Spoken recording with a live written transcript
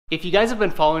If you guys have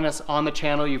been following us on the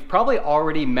channel, you've probably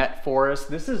already met Forrest.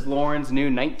 This is Lauryn's new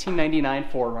 1999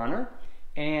 4Runner,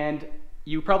 and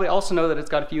you probably also know that it's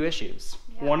got a few issues.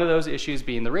 Yeah. One of those issues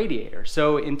being the radiator.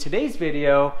 So in today's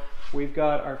video, we've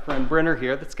got our friend Brenner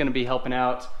here that's going to be helping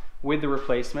out with the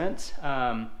replacement.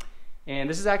 And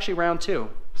this is actually round 2.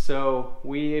 So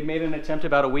we made an attempt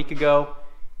about a week ago,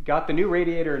 got the new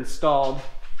radiator installed,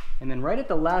 and then right at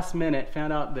the last minute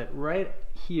found out that right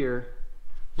here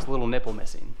there's a little nipple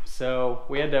missing. So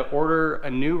we had to order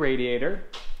a new radiator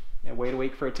and wait a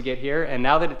week for it to get here. And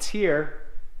now that it's here,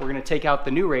 we're gonna take out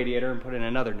the new radiator and put in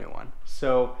another new one.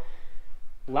 So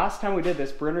last time we did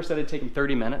this, Brenner said it'd take him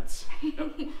 30 minutes.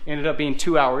 Ended up being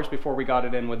 2 hours before we got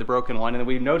it in with the broken one, and then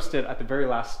we noticed it at the very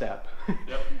last step. Yep.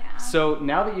 Yeah. So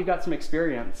now that you've got some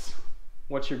experience,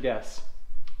 what's your guess?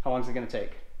 How long is it gonna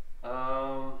take?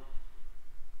 Hour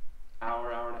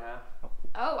and a half.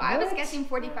 Oh, I was guessing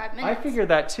 45 minutes. I figured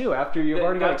that too, after you've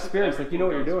already got experience, like you know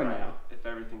what you're doing now. If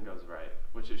everything goes right,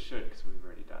 which it should, because we've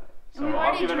already done it. So we've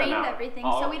already drained everything,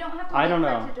 so we don't have to wait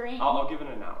for it to drain. I'll give it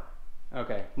an hour.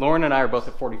 Okay, Lauryn and I are both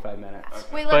at 45 minutes.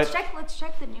 Okay. Wait, let's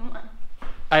check the new one.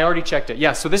 I already checked it.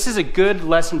 Yeah, so this is a good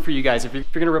lesson for you guys. If you're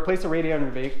gonna replace a radiator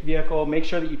in your vehicle, make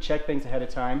sure that you check things ahead of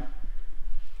time.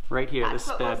 Right here,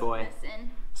 this bad boy.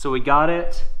 Missing. So we got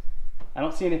it. I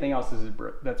don't see anything else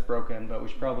that's broken, but we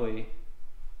should probably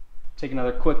take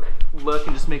another quick look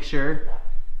and just make sure.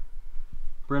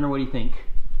 Brenner, what do you think?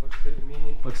 Looks good to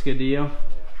me. Looks good to you?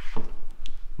 Yeah.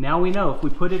 Now we know if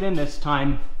we put it in this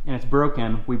time and it's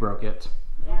broken, we broke it.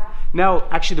 Yeah. Now,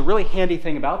 actually the really handy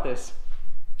thing about this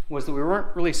was that we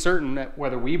weren't really certain that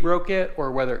whether we broke it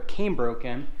or whether it came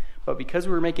broken, but because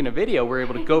we were making a video, we were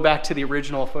able to go back to the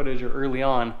original footage early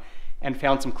on and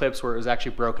found some clips where it was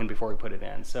actually broken before we put it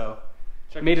in. So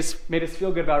made us feel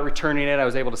good about returning it. I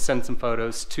was able to send some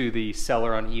photos to the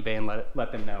seller on eBay and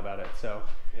let them know about it. So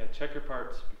yeah, check your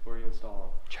parts before you install them.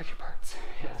 Check your parts.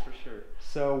 Yeah, that's for sure.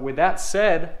 So with that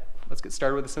said, let's get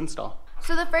started with this install.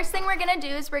 So the first thing we're gonna do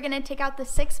is we're gonna take out the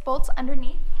 6 bolts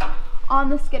underneath on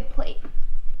the skid plate.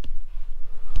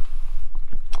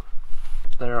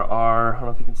 There are, I don't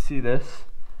know if you can see this,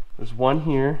 there's one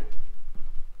here,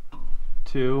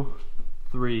 2,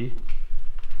 3,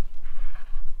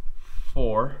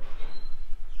 4,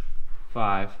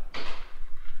 5,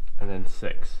 and then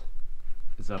 6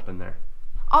 is up in there.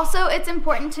 Also, it's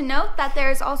important to note that there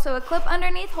is also a clip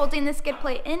underneath holding the skid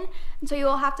plate in, and so you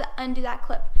will have to undo that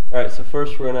clip. All right, so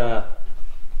first we're gonna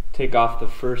take off the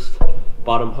first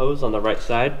bottom hose on the right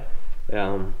side.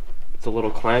 It's a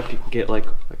little clamp. You can get like,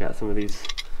 I got some of these.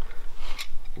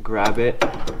 Grab it,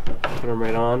 put them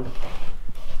right on,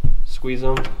 squeeze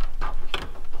them,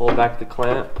 pull back the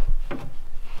clamp,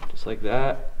 just like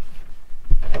that.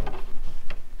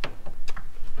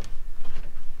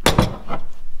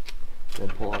 Then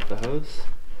pull off the hose.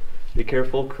 Be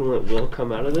careful, coolant will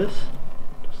come out of this,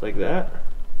 just like that.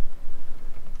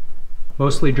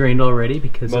 Mostly drained already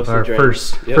because of our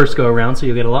first go around, so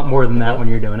you'll get a lot more than that when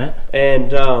you're doing it. And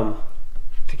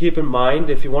to keep in mind,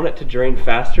 if you want it to drain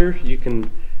faster, you can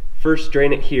first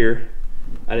drain it here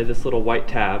out of this little white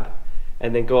tab,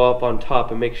 and then go up on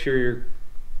top and make sure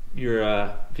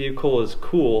your vehicle is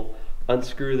cool.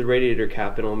 Unscrew the radiator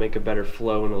cap and it'll make a better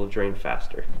flow and it'll drain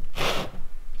faster.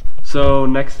 So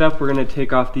next up, we're going to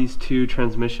take off these 2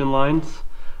 transmission lines.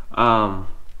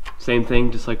 Same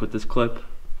thing, just like with this clip.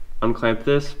 Unclamp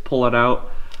this, pull it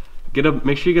out.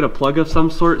 Make sure you get a plug of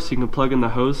some sort so you can plug in the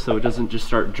hose so it doesn't just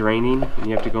start draining and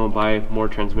you have to go and buy more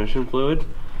transmission fluid.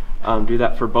 Do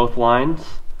that for both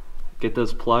lines. Get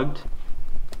those plugged.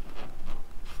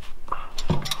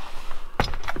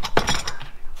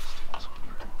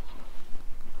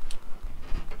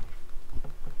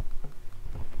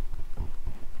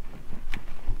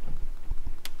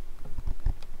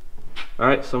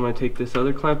 Alright, so I'm going to take this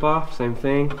other clamp off, same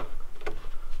thing.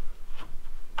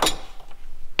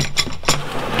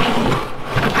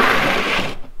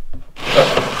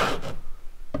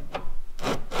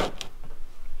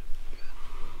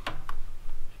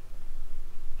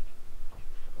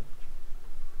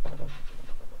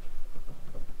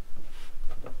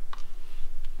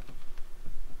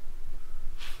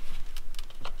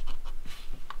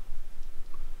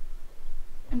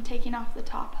 I'm taking off the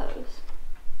top hose.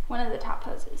 One of the top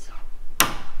hoses.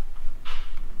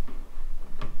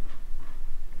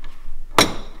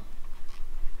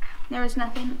 There was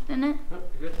nothing in it? Oh,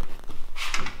 you're good.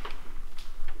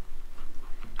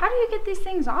 How do you get these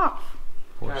things off?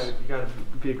 You gotta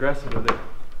be aggressive with it.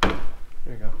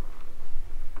 There you go.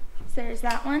 So there's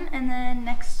that one, and then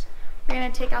next we're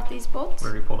gonna take out these bolts. We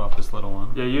already pulled off this little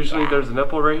one. Yeah, usually there's a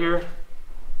nipple right here.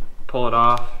 pull it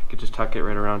off, you could just tuck it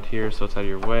right around here so it's out of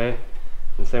your way.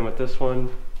 And same with this one,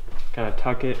 kind of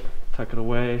tuck it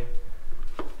away.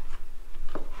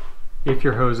 If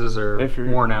your hoses are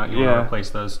worn out, you want to replace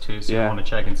those too. So you want to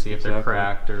check and see if they're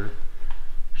cracked or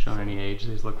showing any age.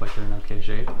 These look like they're in okay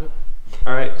shape.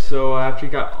 All right, so after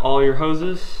you got all your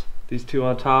hoses, these 2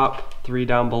 on top, 3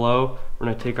 down below, we're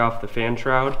gonna take off the fan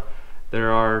shroud.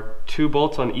 There are 2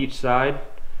 bolts on each side,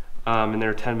 and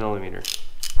they're 10 millimeters.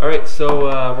 All right, so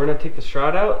we're gonna take the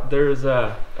shroud out. There's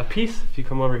a piece, if you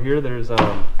come over here, there's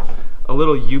a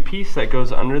little U-piece that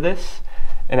goes under this,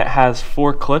 and it has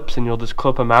 4 clips, and you'll just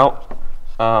clip them out.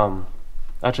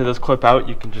 After those clip out,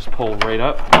 you can just pull right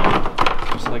up,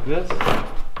 just like this,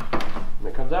 and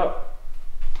it comes out.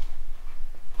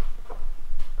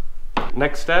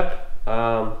 Next step,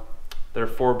 there are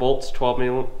 4 bolts, 12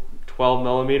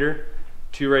 millimeter,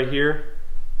 2 right here,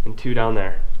 and 2 down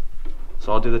there.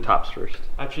 So I'll do the tops first.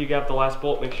 After you got the last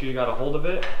bolt, make sure you got a hold of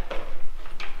it.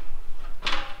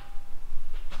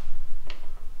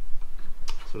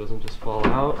 So it doesn't just fall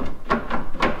out.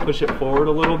 Push it forward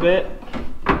a little bit.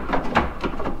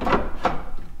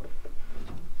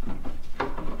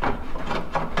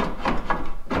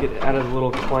 Get it out of the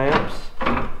little clamps.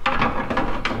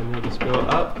 And you'll just go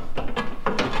up.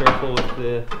 Be careful with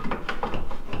the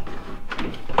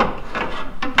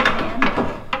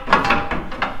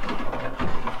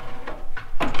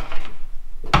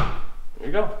There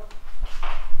you go.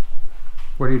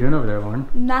 What are you doing over there, Lauren?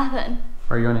 Nothing.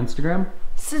 Are you on Instagram?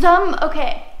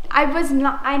 Okay.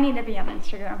 I need to be on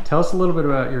Instagram. Tell us a little bit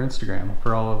about your Instagram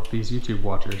for all of these YouTube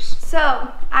watchers.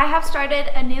 So, I have started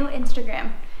a new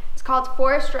Instagram. It's called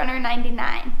 4Runner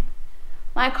 99.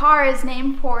 My car is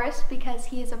named Forest because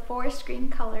he is a forest green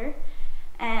color,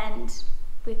 and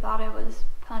we thought it was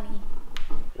punny.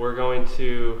 We're going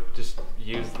to just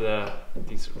use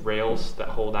these rails that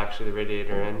hold actually the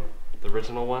radiator in, the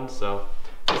original one. So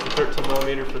it's a 13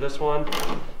 millimeter for this one,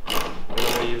 and I'm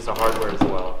going to use the hardware as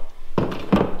well.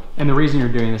 And the reason you're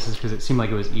doing this is because it seemed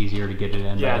like it was easier to get it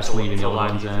in by just leaving the old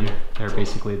ones in. They're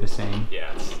basically the same.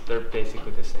 Yeah, they're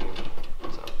basically the same.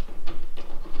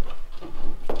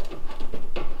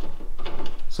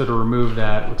 So to remove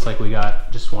that, looks like we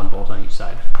got just 1 bolt on each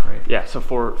side, right? Yeah, so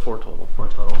four total. 4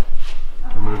 total.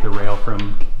 Remove the rail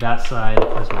from that side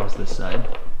as well as this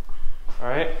side. All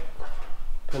right,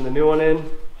 putting the new one in.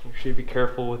 Make sure you be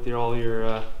careful with all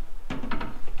your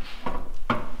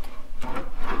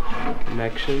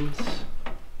connections.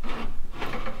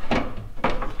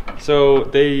 So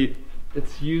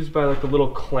it's used by like a little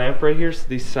clamp right here. So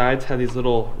these sides have these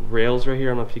little rails right here.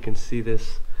 I don't know if you can see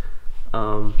this.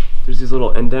 There's these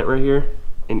little indent right here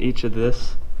in each of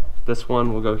this. This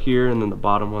one will go here, and then the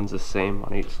bottom one's the same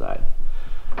on each side.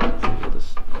 So we'll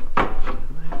just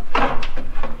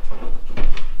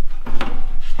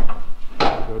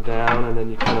go down, and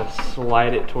then you kind of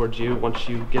slide it towards you once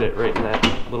you get it right in that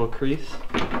little crease.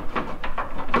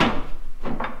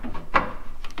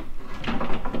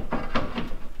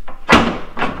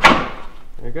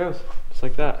 There it goes, just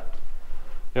like that.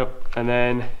 Yep, and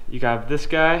then you got this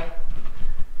guy.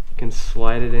 You can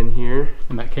slide it in here.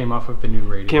 And that came off of the new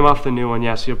radiator. Came off the new one,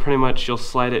 yeah. So you'll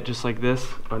slide it just like this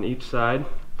on each side.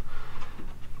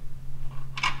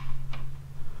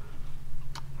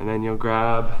 And then you'll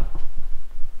grab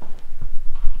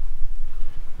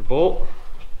your bolt.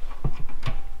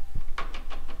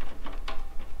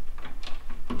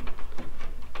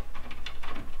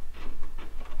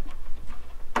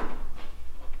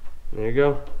 There you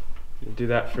go. You do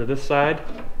that for this side,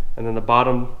 and then the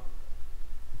bottom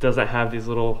doesn't have these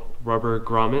little rubber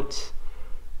grommets,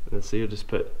 and so you'll just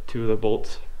put 2 of the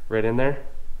bolts right in there,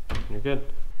 and you're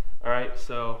good. All right,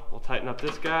 so we'll tighten up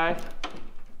this guy.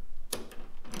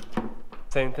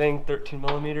 Same thing, 13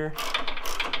 millimeter.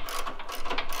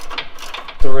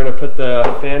 So we're gonna put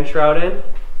the fan shroud in.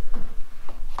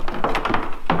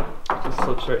 Just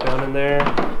slips right down in there.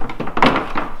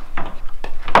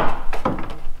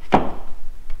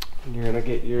 And you're gonna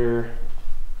get your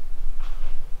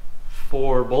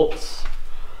 4 bolts,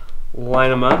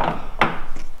 line them up.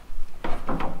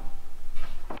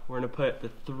 We're gonna put the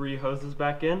 3 hoses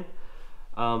back in.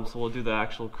 So we'll do the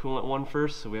actual coolant one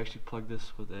first. So we actually plug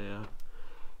this with a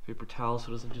paper towel so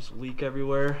it doesn't just leak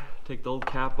everywhere. Take the old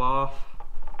cap off.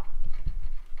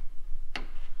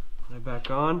 Put it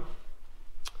back on.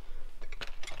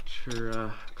 Get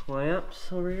your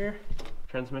clamps over here.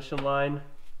 Transmission line.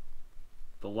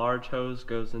 The large hose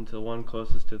goes into the one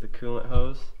closest to the coolant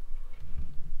hose.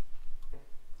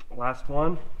 Last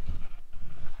one.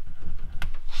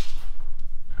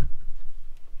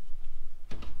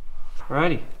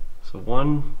 Alrighty, so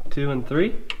 1, 2, and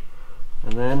 3.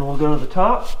 And then we'll go to the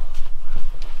top.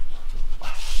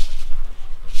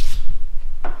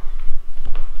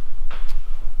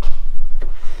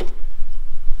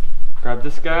 grab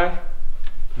this guy,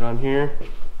 put it on here,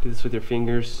 do this with your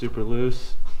fingers, super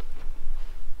loose.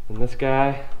 And this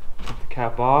guy, take the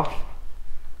cap off,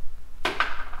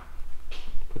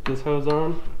 put this hose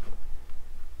on,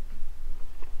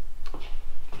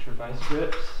 get your vice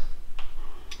grips,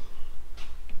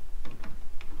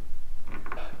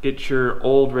 get your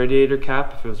old radiator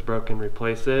cap. If it was broken,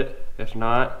 replace it. If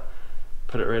not,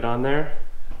 put it right on there.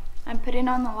 I'm putting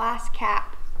on the last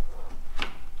cap.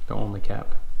 The only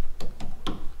cap.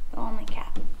 The only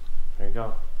cap. There you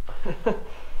go.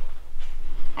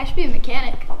 I should be a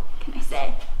mechanic, can I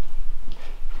say?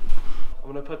 I'm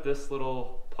gonna put this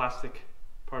little plastic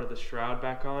part of the shroud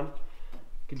back on.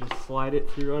 You can just slide it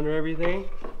through under everything.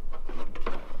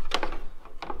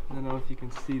 I don't know if you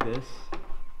can see this.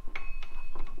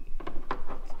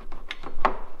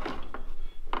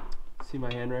 See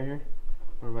my hand right here?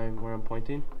 Where I'm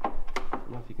pointing? I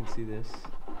don't know if you can see this.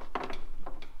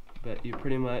 But you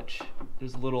pretty much,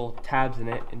 there's little tabs in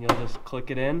it, and you'll just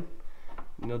click it in.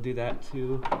 And you'll do that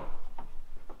to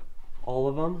all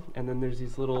of them. And then there's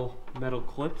these little metal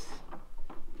clips,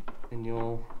 and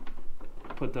you'll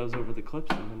put those over the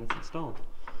clips, and then it's installed.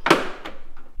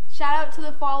 Shout out to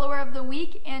the follower of the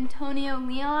week, Antonio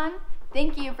Leon.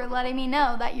 Thank you for letting me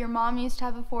know that your mom used to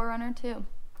have a 4Runner too.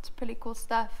 It's pretty cool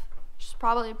stuff. She's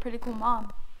probably a pretty cool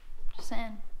mom. Just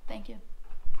saying, thank you.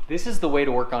 This is the way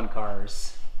to work on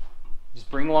cars. Just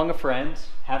bring along a friend,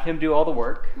 have him do all the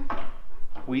work.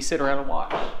 We sit around and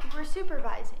watch. We're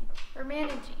supervising, we're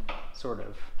managing. Sort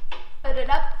of. Put it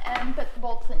up and put the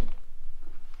bolts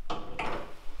in.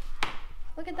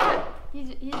 Look at that, he's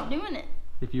doing it.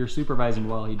 If you're supervising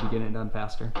well, he'd be getting it done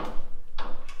faster.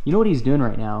 You know what he's doing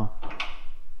right now?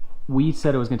 We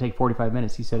said it was gonna take 45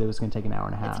 minutes. He said it was gonna take an hour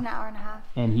and a half. It's an hour and a half.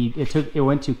 And it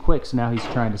went too quick, so now he's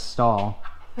trying to stall.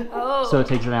 Oh. So it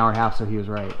takes an hour and a half, so he was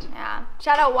right. Yeah.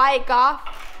 Shout out Wyatt Goff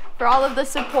for all of the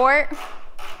support,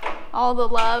 all the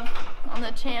love on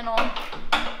the channel.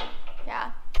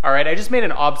 Yeah. All right, I just made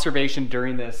an observation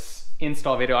during this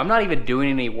install video. I'm not even doing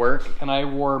any work, and I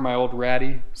wore my old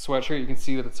ratty sweatshirt. You can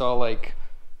see that it's all like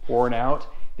worn out.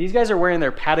 These guys are wearing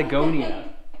their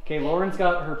Patagonia. Okay, Lauren's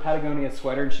got her Patagonia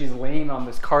sweater, and she's laying on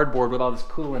this cardboard with all this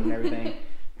coolant and everything.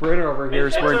 Britta over here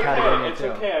is wearing Patagonia too.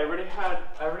 It's okay.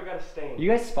 I already got a stain. You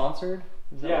guys sponsored?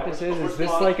 Is that Yeah, what this is? we're Is this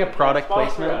like a product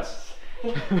placement? us.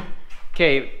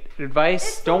 Okay, advice,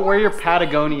 It's don't the wear your worst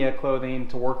Patagonia clothing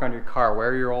to work on your car.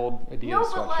 Wear your old Adidas No,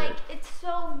 sweatshirt. but like, it's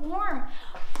so warm.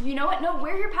 You know what? No,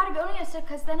 wear your Patagonia stuff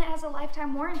because then it has a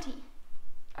lifetime warranty.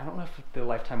 I don't know if the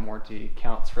lifetime warranty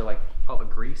counts for like all the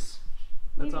grease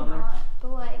that's Maybe on there. not,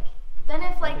 but like, then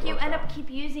if like think you it end works up out. keep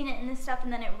using it and this stuff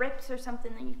and then it rips or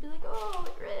something, then you'd be like, oh,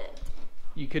 it ripped.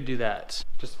 You could do that.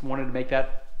 Just wanted to make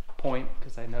that point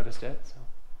because I noticed it. So,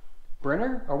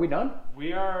 Brenner, are we done?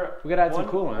 We are. We gotta add some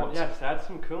coolant. Yes, add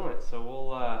some coolant. So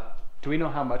we'll. Do we know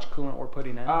how much coolant we're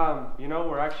putting in? You know,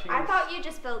 we're actually. I thought you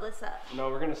just filled this up. No,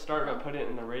 we're gonna start by putting it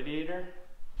in the radiator.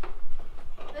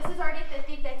 This is already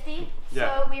 50-50,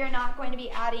 Yeah. so we are not going to be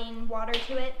adding water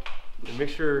to it. And make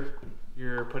sure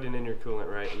you're putting in your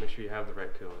coolant right, and make sure you have the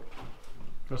right coolant.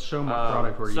 Let's show them what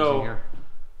product we're so- using here.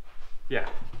 Yeah.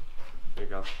 There you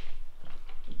go.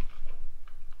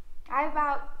 I have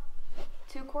about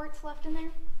 2 quarts left in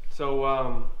there.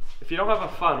 So if you don't have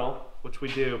a funnel, which we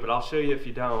do, but I'll show you if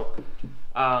you don't.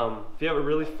 If you have a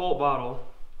really full bottle,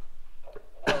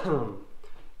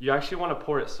 you actually want to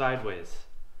pour it sideways.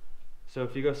 So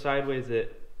if you go sideways,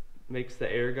 it makes the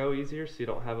air go easier, so you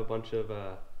don't have a bunch of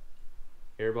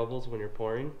air bubbles when you're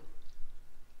pouring.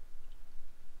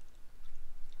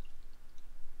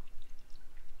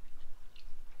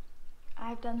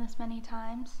 I've done this many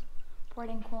times, poured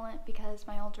in coolant because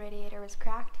my old radiator was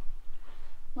cracked.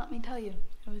 Let me tell you,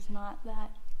 it was not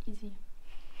that easy.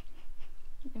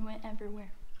 It went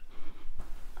everywhere.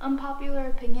 Unpopular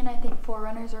opinion, I think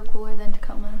 4Runners are cooler than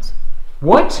Tacomas.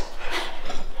 What?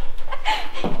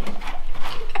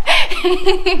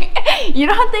 You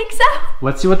don't think so?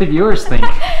 Let's see what the viewers think.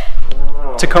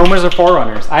 Tacomas or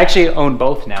 4Runners? I actually own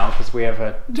both now because we have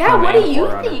a Yeah, Tacoma what and do a you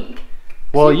 4Runner. think?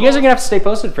 Well, you guys are gonna have to stay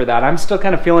posted for that. I'm still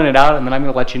kind of feeling it out, and then I'm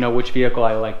gonna let you know which vehicle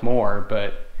I like more.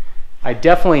 But I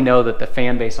definitely know that the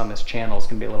fan base on this channel is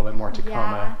gonna be a little bit more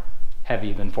Tacoma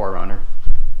heavy than 4Runner.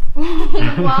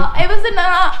 Well, it was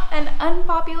an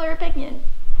unpopular opinion.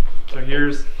 So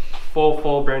here's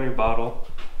full brand new bottle.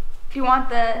 Do you want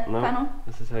the No, funnel?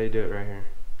 this is how you do it right here.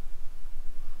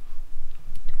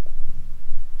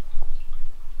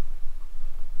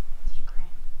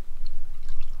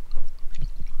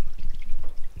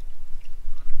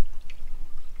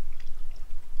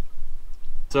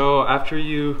 So after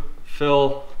you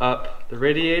fill up the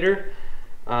radiator,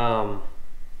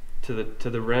 to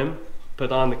the rim,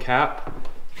 put on the cap,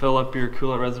 fill up your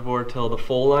coolant reservoir till the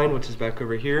full line, which is back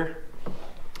over here,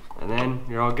 and then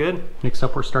you're all good. Next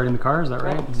up, we're starting the car, is that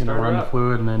right? You're gonna run the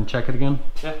fluid and then check it again?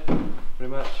 Yeah,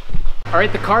 pretty much. All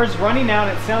right, the car's running now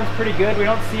and it sounds pretty good. We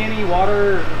don't see any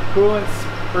water or coolant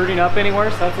spurting up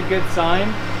anywhere, so that's a good sign.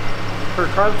 For a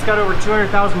car that's got over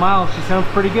 200,000 miles, she sounds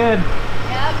pretty good.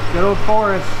 Yep. Good old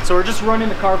Forest. So we're just running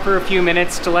the car for a few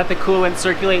minutes to let the coolant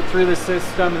circulate through the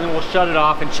system, and then we'll shut it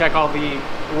off and check all the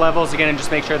levels again and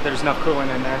just make sure that there's enough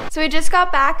coolant in there. So we just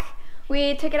got back.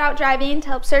 We took it out driving to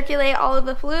help circulate all of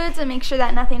the fluids and make sure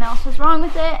that nothing else was wrong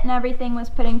with it and everything was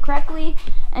put in correctly.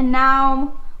 And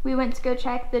now we went to go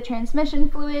check the transmission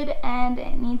fluid and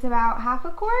it needs about half a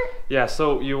quart. Yeah,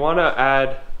 so you want to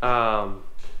add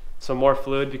some more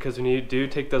fluid because when you do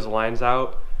take those lines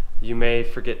out, you may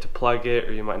forget to plug it,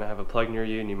 or you might not have a plug near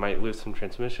you and you might lose some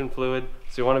transmission fluid.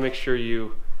 So you want to make sure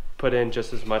you put in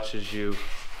just as much as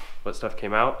what stuff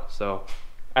came out. So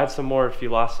add some more if you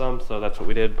lost some. So that's what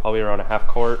we did, probably around a half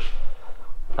quart.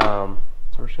 So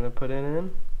we're just gonna put it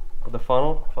in with the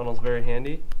funnel. Funnel's very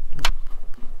handy.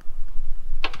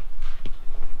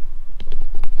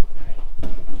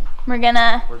 We're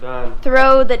gonna done.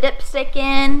 Throw the dipstick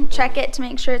in, check it to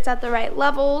make sure it's at the right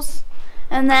levels,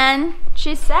 and then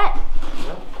she's set.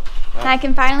 Yeah. And I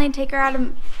can finally take her out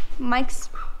of Mike's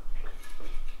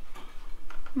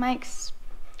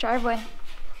driveway.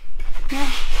 Yeah,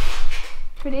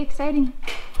 pretty exciting.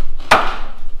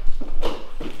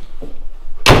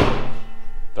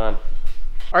 Done.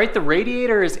 All right, the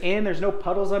radiator is in. There's no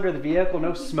puddles under the vehicle,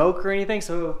 no smoke or anything,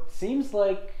 so it seems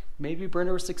like maybe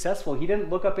Brenner was successful. He didn't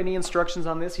look up any instructions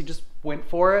on this. He just went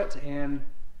for it and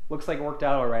looks like it worked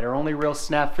out all right. Our only real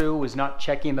snafu was not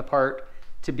checking the part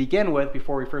to begin with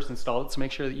before we first installed it, so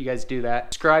make sure that you guys do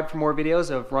that. Subscribe for more videos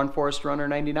of Run 4Runner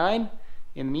 99.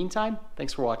 In the meantime,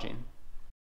 thanks for watching.